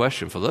answer to the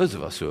question for those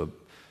of us who are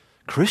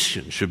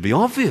Christians should be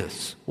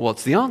obvious.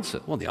 What's the answer?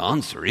 Well, the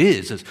answer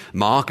is, as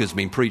Mark has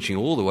been preaching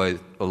all the way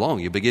along,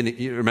 you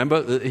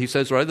remember he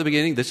says right at the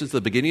beginning, this is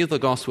the beginning of the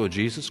gospel of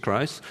Jesus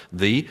Christ,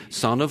 the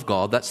Son of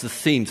God. That's the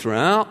theme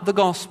throughout the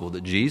gospel,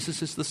 that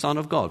Jesus is the Son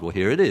of God. Well,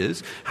 here it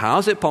is. How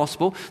is it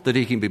possible that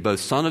he can be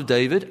both Son of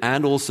David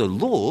and also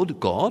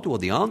Lord God? Well,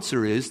 the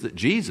answer is that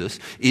Jesus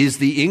is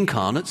the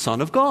incarnate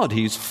Son of God.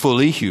 He's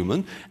fully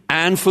human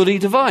and fully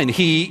divine.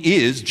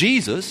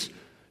 Jesus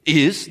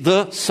is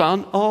the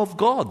Son of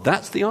God.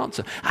 That's the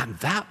answer. And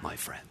that, my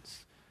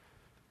friends,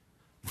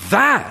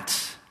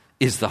 that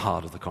is the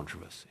heart of the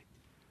controversy.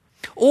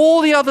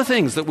 All the other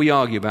things that we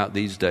argue about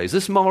these days,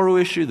 this moral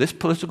issue, this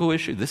political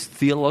issue, this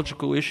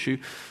theological issue,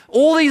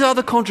 all these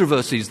other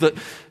controversies that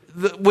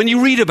when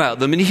you read about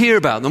them and you hear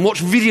about them,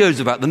 watch videos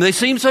about them, they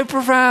seem so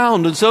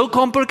profound and so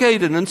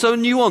complicated and so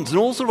nuanced and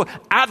all sort of,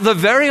 at the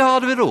very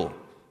heart of it all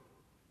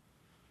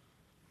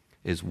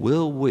is,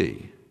 will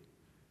we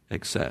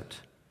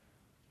accept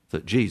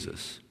that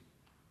Jesus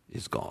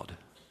is God?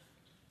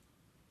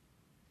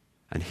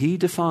 And he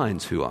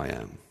defines who I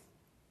am.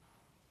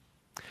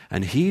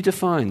 And he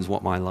defines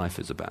what my life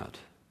is about.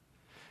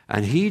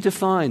 And he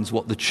defines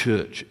what the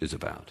church is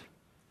about.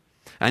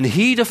 And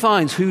he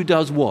defines who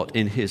does what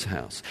in his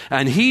house.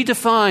 And he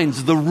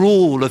defines the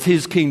rule of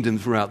his kingdom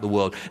throughout the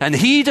world. And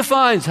he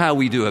defines how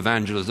we do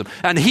evangelism.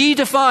 And he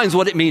defines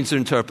what it means to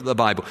interpret the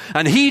Bible.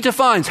 And he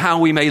defines how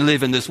we may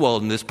live in this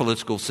world, in this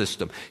political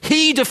system.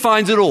 He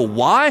defines it all.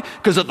 Why?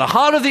 Because at the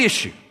heart of the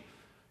issue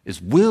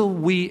is, will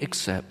we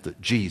accept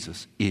that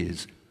Jesus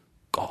is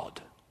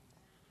God?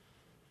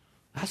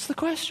 That's the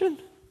question.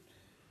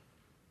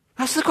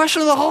 That's the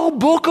question of the whole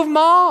book of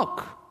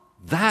Mark.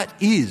 That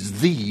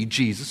is the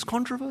Jesus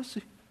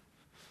controversy.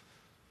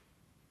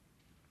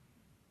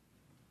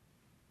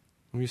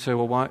 And you say,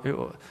 well, why?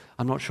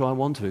 I'm not sure I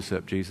want to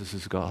accept Jesus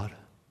as God.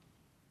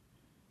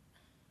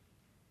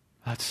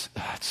 That's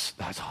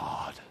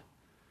hard.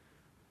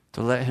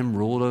 To let him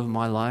rule over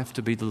my life,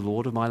 to be the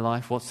Lord of my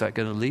life, what's that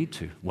going to lead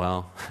to?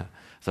 Well,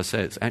 as I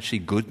say, it's actually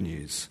good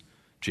news,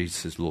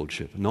 Jesus'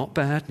 lordship, not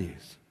bad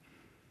news.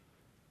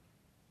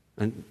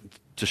 And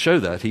to show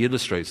that, he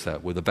illustrates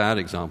that with a bad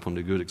example and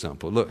a good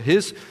example. Look,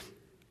 here's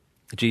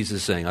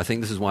Jesus saying, I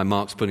think this is why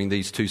Mark's putting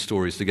these two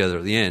stories together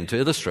at the end to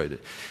illustrate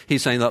it.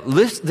 He's saying that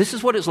this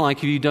is what it's like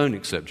if you don't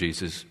accept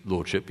Jesus'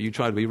 lordship, but you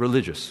try to be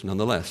religious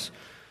nonetheless.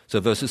 So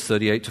verses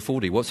 38 to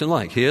 40, what's it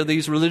like? Here are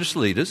these religious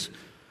leaders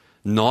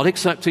not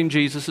accepting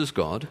Jesus as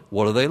God.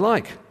 What are they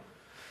like?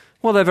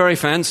 Well, they're very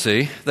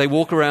fancy. They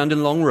walk around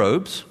in long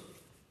robes.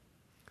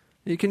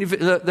 There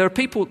are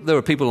people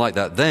like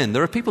that then.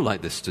 There are people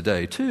like this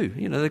today too.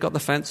 You know, they've got the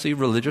fancy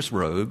religious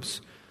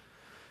robes.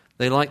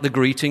 They like the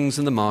greetings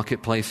in the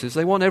marketplaces.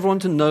 They want everyone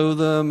to know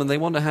them, and they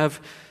want to have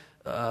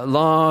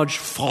large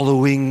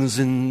followings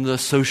in the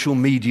social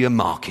media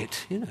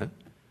market, you know.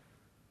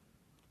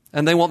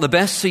 And they want the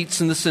best seats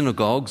in the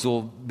synagogues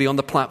or be on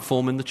the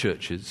platform in the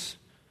churches.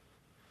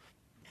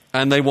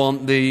 And they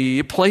want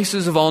the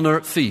places of honor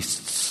at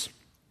feasts.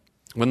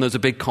 When there's a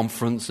big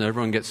conference and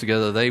everyone gets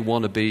together, they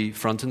want to be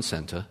front and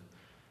center.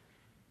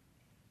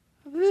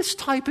 This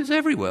type is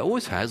everywhere,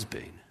 always has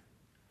been.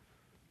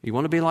 You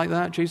want to be like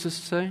that, Jesus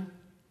is saying?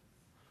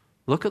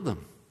 Look at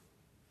them.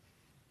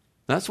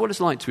 That's what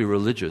it's like to be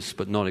religious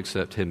but not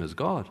accept him as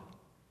God.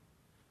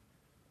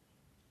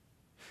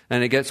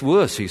 And it gets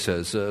worse, he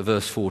says,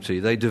 verse 40.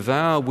 They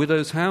devour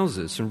widows'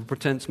 houses and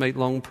pretend to make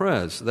long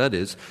prayers. That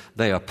is,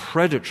 they are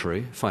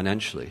predatory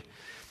financially.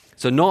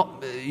 So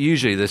not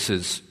usually this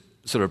is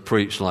sort of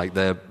preached like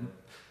their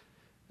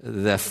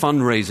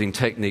fundraising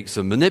techniques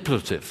are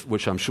manipulative,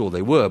 which I'm sure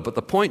they were. But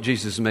the point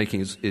Jesus is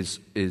making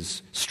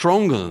is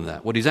stronger than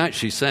that. What he's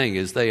actually saying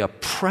is they are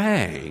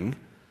preying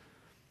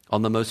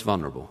on the most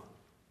vulnerable.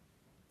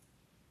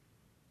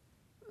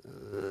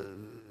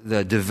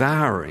 They're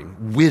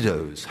devouring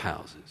widows'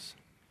 houses.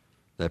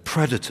 They're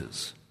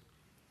predators.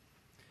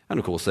 And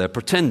of course, they're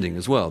pretending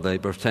as well. They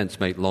pretend to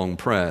make long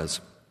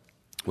prayers.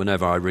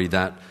 Whenever I read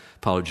that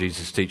part of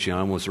Jesus' teaching,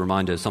 I'm always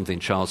reminded of something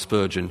Charles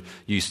Spurgeon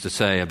used to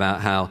say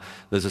about how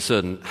there's a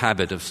certain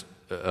habit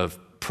of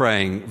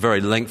praying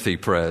very lengthy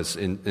prayers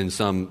in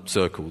some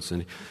circles.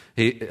 And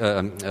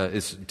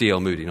it's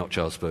D.L. Moody, not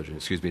Charles Spurgeon,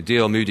 excuse me.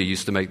 D.L. Moody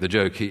used to make the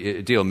joke.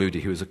 D.L.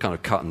 Moody, who was a kind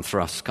of cut and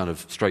thrust, kind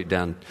of straight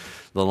down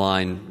the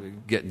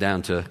line, get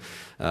down to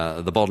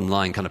the bottom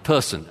line kind of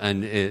person.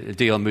 And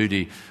D.L.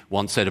 Moody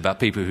once said about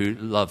people who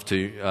love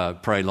to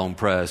pray long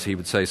prayers, he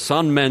would say,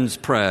 some men's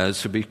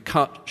prayers should be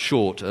cut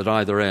short at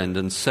either end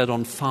and set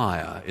on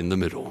fire in the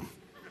middle.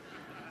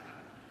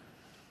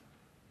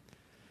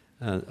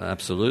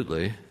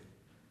 Absolutely.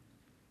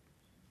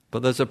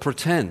 But there's a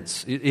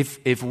pretense.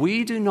 If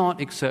we do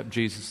not accept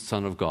Jesus, the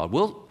Son of God,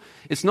 well,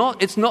 it's not,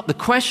 the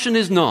question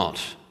is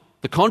not,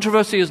 the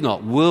controversy is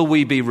not, will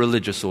we be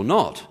religious or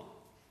not?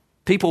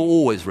 People are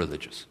always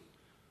religious.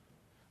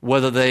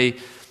 Whether they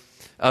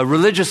are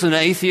religious in an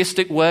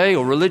atheistic way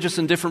or religious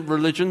in different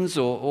religions,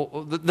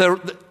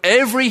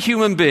 every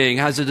human being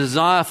has a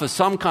desire for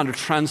some kind of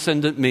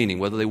transcendent meaning,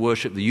 whether they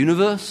worship the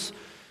universe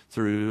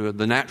through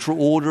the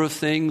natural order of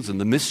things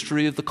and the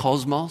mystery of the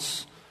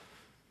cosmos.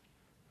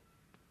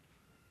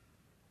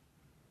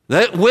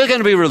 We're going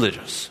to be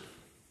religious.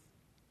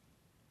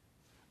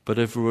 But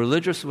if we're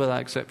religious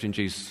without accepting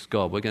Jesus as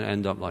God, we're going to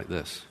end up like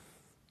this.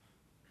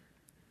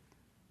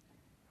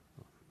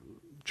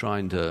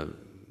 Trying to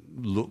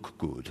look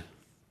good.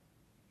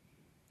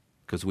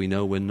 Because we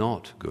know we're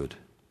not good.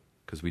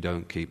 Because we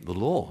don't keep the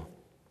law.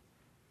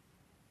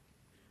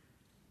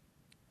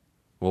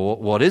 Well,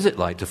 what is it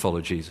like to follow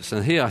Jesus?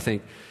 And here I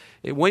think,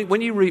 when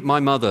you read my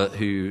mother,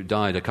 who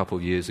died a couple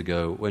of years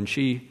ago, when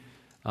she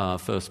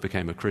first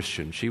became a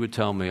Christian, she would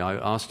tell me, I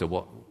asked her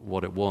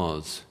what it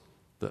was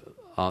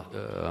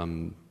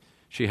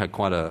She had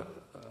quite a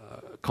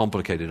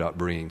complicated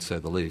upbringing, to say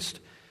the least.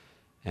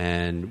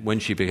 And when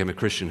she became a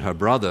Christian, her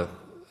brother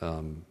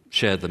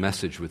shared the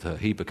message with her.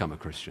 He'd become a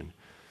Christian.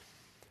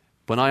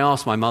 When I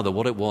asked my mother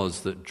what it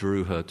was that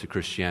drew her to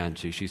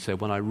Christianity, she said,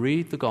 when I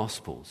read the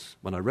Gospels,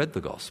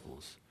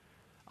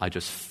 I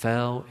just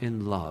fell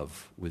in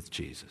love with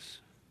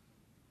Jesus.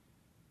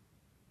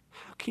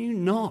 How can you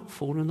not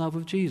fall in love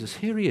with Jesus?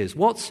 Here he is.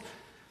 What's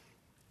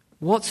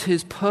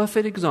his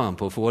perfect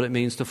example for what it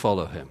means to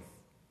follow him?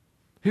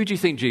 Who do you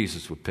think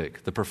Jesus would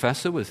pick? The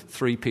professor with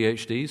 3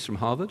 PhDs from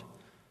Harvard?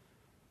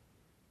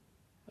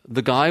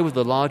 The guy with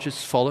the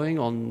largest following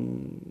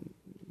on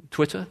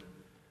Twitter?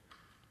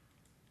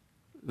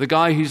 The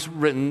guy who's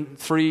written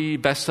 3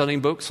 best-selling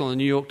books on the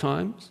New York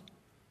Times?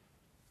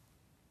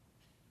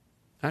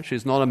 Actually,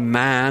 it's not a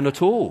man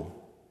at all.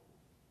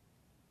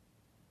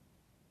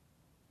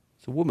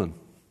 It's a woman.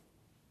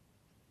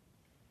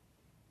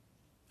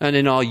 And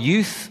in our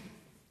youth,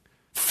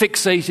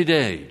 fixated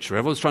age, where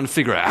everyone's trying to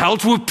figure out how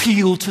to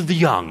appeal to the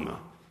young,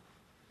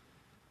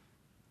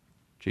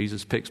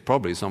 Jesus picks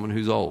probably someone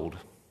who's old.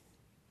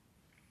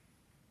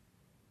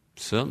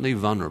 Certainly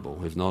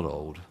vulnerable, if not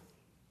old.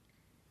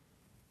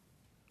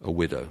 A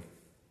widow.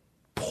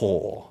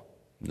 Poor.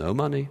 No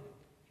money.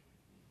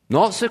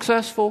 Not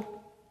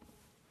successful.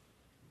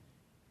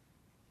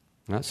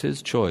 That's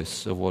his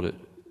choice of what it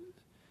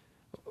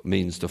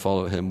means to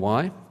follow him.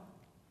 Why?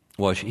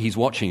 Well, he's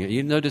watching it.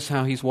 You notice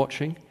how he's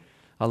watching?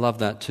 I love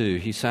that too.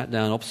 He sat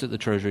down opposite the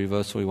treasury,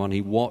 verse 41.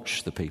 He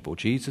watched the people.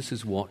 Jesus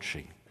is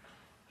watching.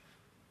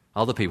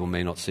 Other people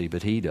may not see,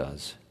 but he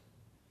does.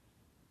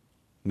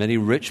 Many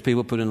rich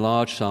people put in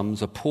large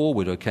sums. A poor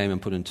widow came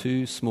and put in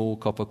 2 small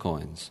copper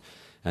coins.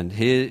 And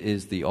here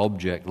is the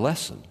object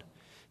lesson.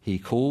 He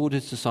called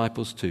his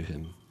disciples to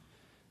him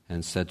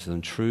and said to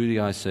them, truly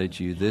I say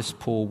to you, this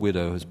poor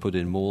widow has put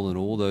in more than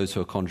all those who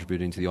are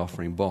contributing to the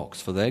offering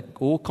box. For they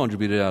all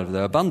contributed out of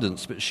their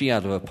abundance, but she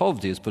out of her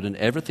poverty has put in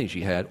everything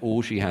she had,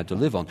 all she had to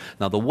live on.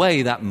 Now the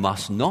way that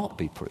must not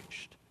be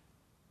preached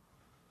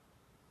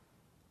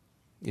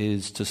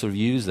is to sort of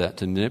use that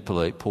to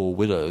manipulate poor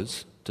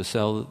widows to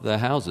sell their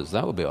houses.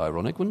 That would be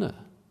ironic, wouldn't it?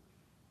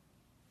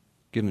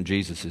 Given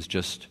Jesus has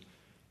just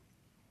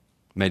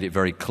made it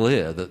very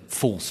clear that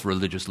false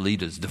religious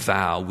leaders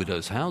devour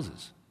widows'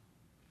 houses.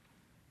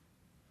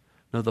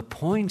 No, the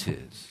point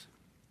is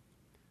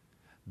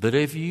that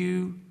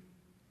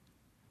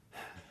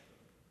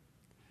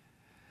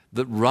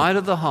that right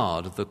at the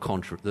heart of the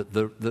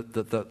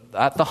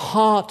at the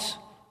heart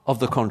of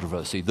the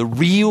controversy, the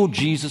real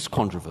Jesus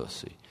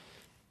controversy,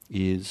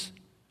 is: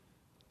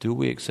 do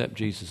we accept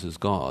Jesus as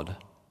God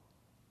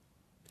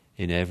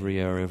in every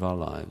area of our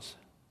lives?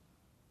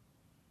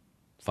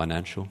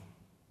 Financial,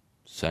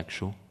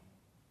 sexual,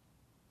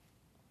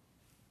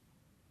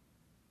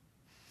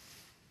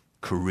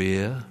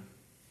 career.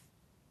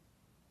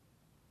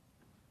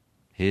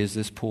 Here's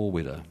this poor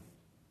widow.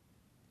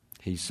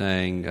 He's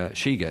saying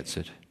she gets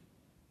it.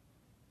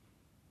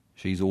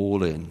 She's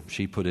all in.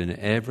 She put in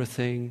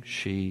everything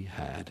she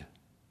had.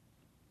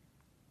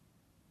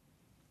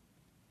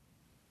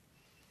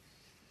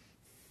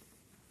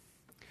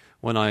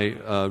 When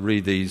I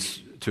read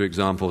these 2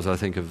 examples, I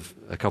think of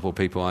a couple of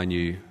people I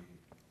knew.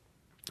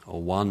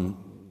 One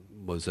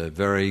was a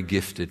very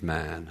gifted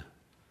man.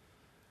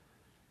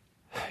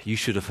 You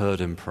should have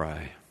heard him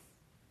pray.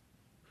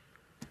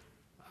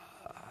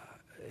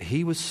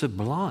 He was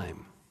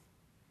sublime.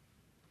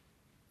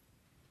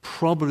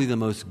 Probably the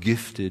most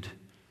gifted,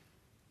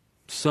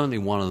 certainly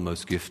one of the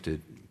most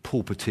gifted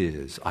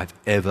pulpiteers I've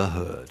ever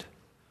heard.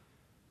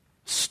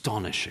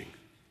 Astonishing.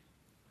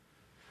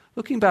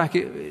 Looking back,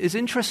 it's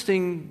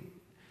interesting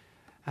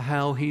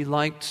how he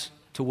liked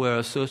to wear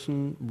a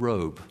certain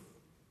robe.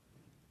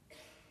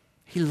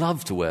 He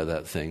loved to wear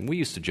that thing. We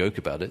used to joke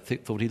about it,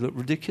 thought he looked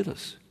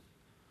ridiculous.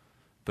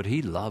 But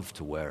he loved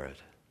to wear it.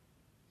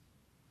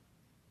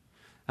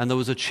 And there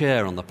was a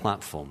chair on the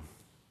platform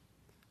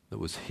that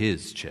was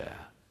his chair.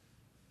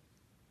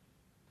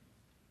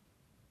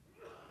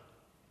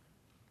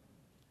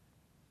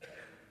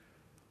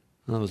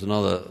 And there was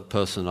another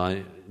person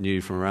I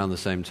knew from around the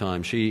same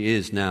time. She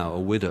is now a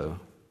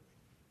widow.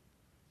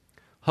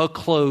 Her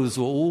clothes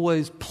were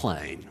always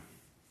plain,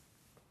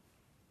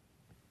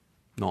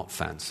 not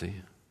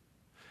fancy.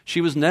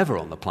 She was never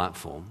on the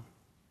platform,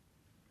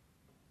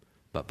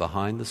 but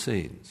behind the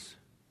scenes,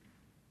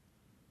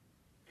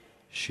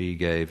 she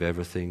gave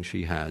everything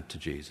she had to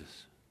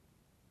Jesus.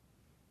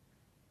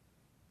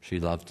 She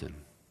loved him.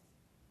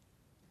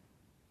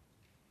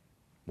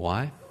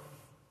 Why?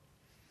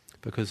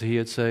 Because he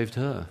had saved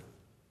her.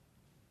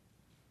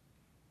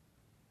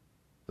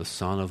 The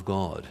Son of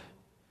God,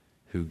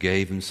 who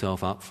gave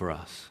himself up for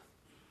us,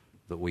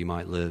 that we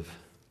might live.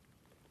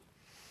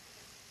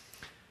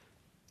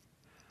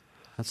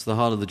 That's the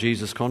heart of the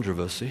Jesus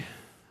controversy.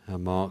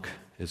 And Mark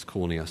is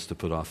calling us to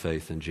put our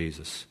faith in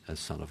Jesus as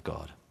Son of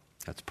God.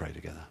 Let's pray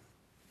together.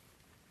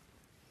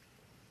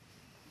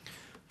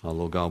 Our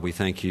Lord God, we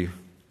thank you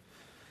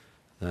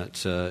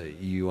that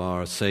you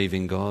are a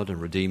saving God, a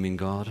redeeming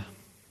God.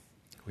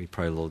 We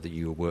pray, Lord, that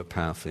you will work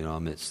powerfully in our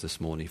midst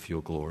this morning for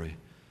your glory.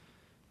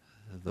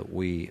 That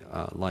we,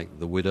 like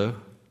the widow,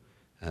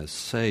 as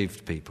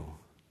saved people,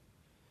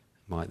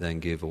 might then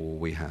give all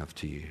we have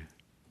to you.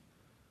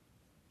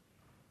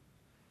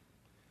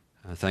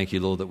 Thank you,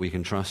 Lord, that we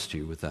can trust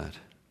you with that.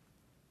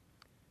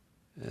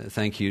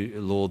 Thank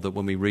you, Lord, that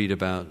when we read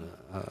about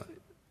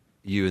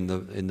you in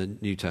the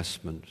New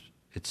Testament,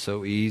 it's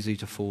so easy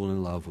to fall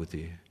in love with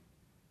you.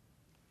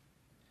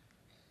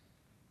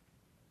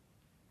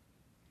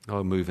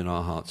 Oh, move in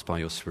our hearts by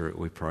your Spirit,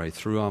 we pray,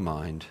 through our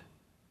mind,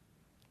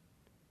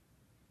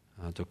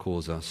 to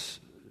cause us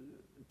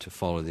to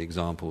follow the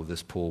example of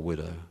this poor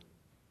widow.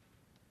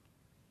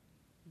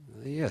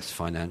 Yes,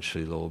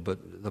 financially, Lord,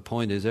 but the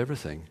point is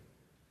everything.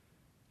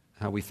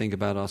 How we think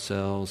about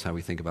ourselves, how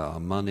we think about our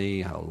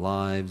money, our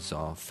lives,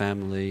 our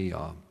family,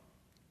 our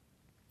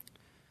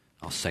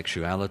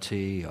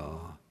sexuality,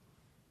 our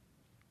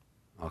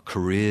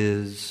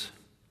careers.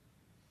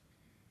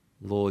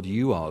 Lord,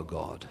 you are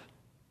God.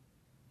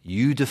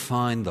 You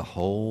define the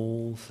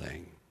whole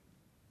thing.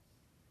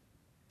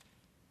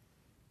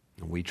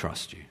 And we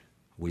trust you.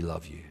 We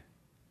love you.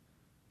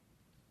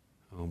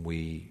 And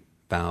we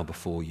bow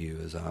before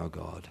you as our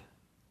God.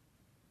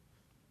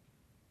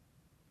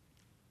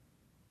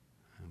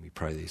 And we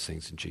pray these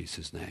things in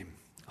Jesus' name.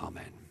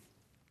 Amen.